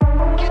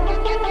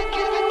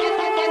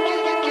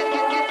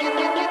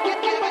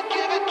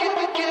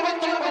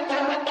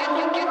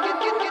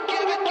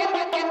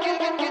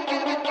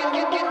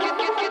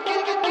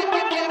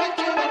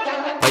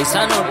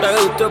பைசா நோட்டை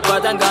ஊத்து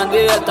பதம் காந்தி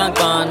எத்தான்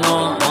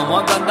காணோம்.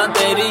 மோகந்தான்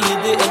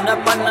தெரியுது என்ன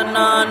பண்ண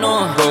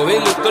நானும்.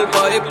 கோவிலுக்குள்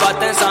போய்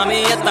பார்த்தேன் சாமி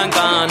எத்தான்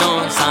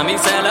காணோம். சாமி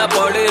சேலை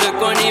போடு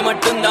இருக்கும் நீ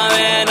மட்டும்தான்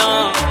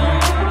வேணும்.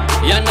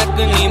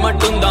 எனக்கு நீ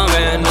மட்டும்தான்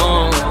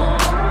வேணும்.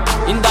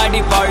 இந்த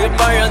அடி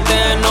பழம்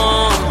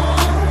தேனும்.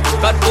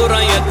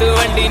 கற்பூரம் எத்து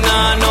வண்டி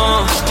நானும்.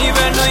 நீ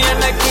வேணும்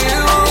எனக்கு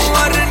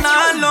ஒரு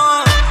நாளும்.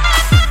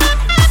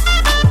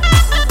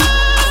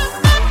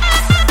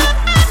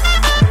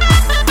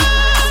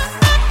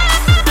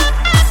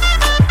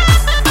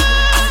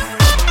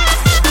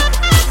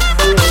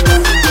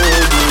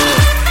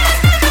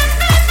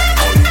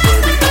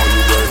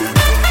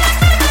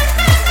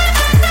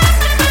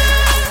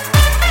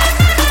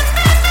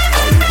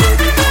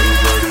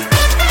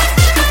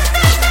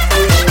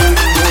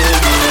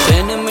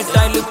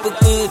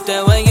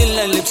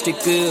 தேவையில்லை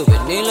லிப்ஸ்டிக்கு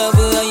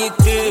வெண்ணிலவு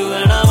ஐக்கு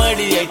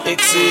வேணாமடி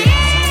ஐடெக்ஸு.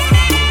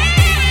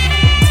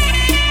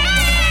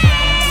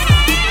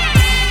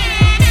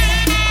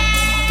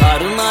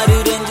 தாறுமாறு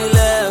ரெஞ்சில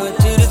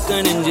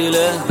வச்சிருக்க நெஞ்சில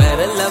வேற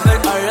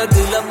லெவல்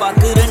அழகுல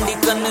பாக்கு ரெண்டி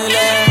கண்ணுல.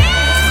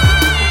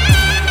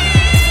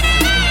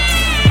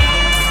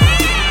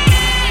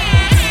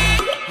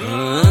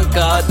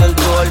 காதல்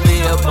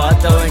தோல்விய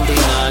பார்த்த வண்டி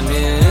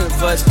நானு.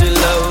 ஃபர்ஸ்ட்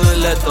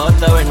லவ்ல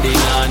தோத்த வண்டி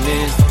நானு.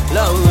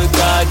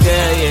 லவ்வுக்காக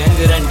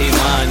ஏங்குறண்டி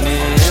மானு.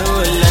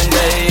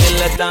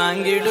 உள்ளங்கையில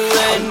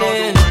தாங்கிடுவேன்னு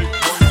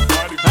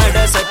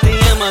அட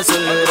சத்தியமா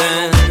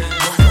சொல்லுறேன்.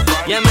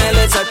 என்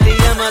மேல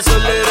சத்தியமா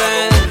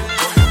சொல்லுறேன்.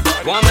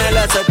 உன்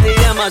மேல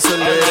சத்தியமா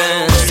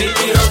சொல்லுறேன்.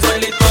 சீக்கிரம்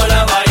சொல்லி போல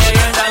வாய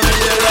ஏண்டா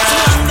விழுறேன்.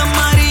 அந்த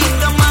மாதிரி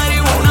இந்த மாதிரி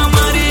உன்ன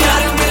மாதிரி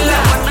யாரும் இல்ல.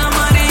 உன்ன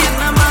மாதிரி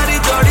என்ன மாதிரி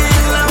ஜோடி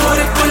இல்ல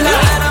ஒரு புள்ள.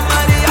 வேற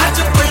மாதிரி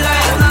ஆச்சு புள்ள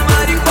என்ன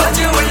மாதிரி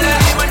போச்சு உள்ள.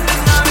 நீ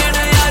மட்டும் தான்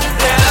வேணும் யாரும்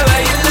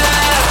தேவையில்லை.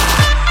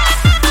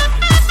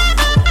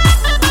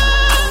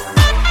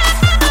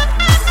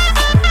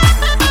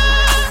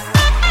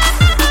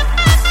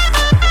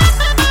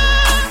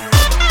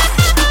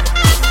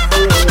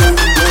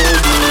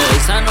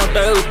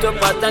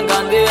 பார்த்தேன்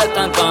காந்தி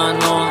எத்தான்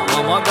காணோம்.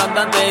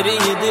 மோகந்தான்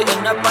தெரியுது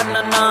என்ன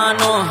பண்ண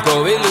நானும்.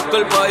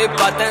 கோவிலுக்குள் போய்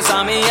பார்த்தேன்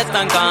சாமி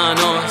எத்தான்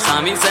காணோம்.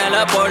 சாமி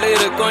சேலை போடு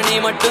இருக்கும் நீ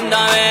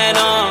மட்டும்தான்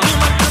வேணும்.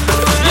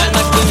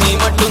 எனக்கு நீ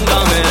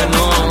மட்டும்தான்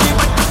வேணும்.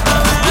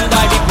 இந்த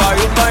அடி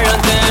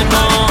பழம்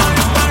தேனும்.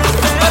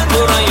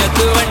 கற்பூரம்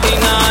எத்து வண்டி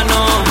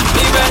நானும்.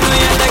 நீ வேணும்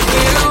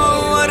எனக்கு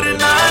ஒரு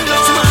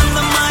நாளும்.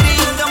 அந்த மாதிரி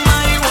இந்த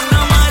மாதிரி உன்ன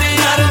மாதிரி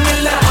யாரும்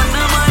இல்ல. உன்ன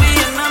மாதிரி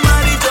என்ன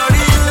மாதிரி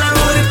ஜோடி இல்ல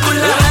ஒரு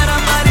புள்ள. வேற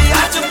மாதிரி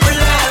ஆச்சு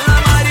புள்ள என்ன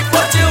மாதிரி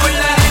போச்சு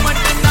உள்ள. நீ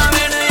மட்டும்தான்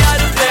வேணும்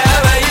யாரும்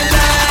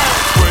தேவையில்லை.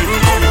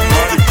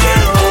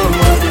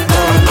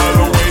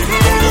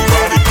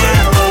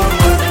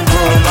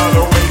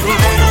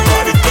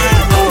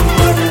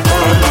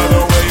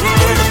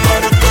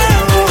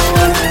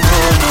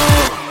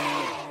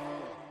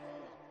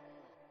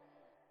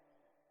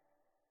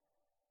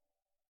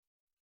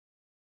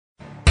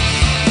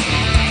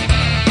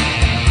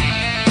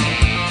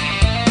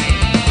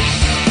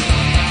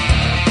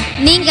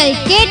 நீங்கள்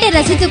கேட்டு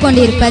ரசித்துக்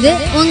கொண்டிருப்பது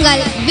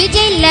உங்கள்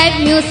Vijay live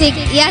music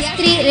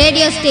S3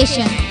 radio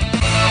station.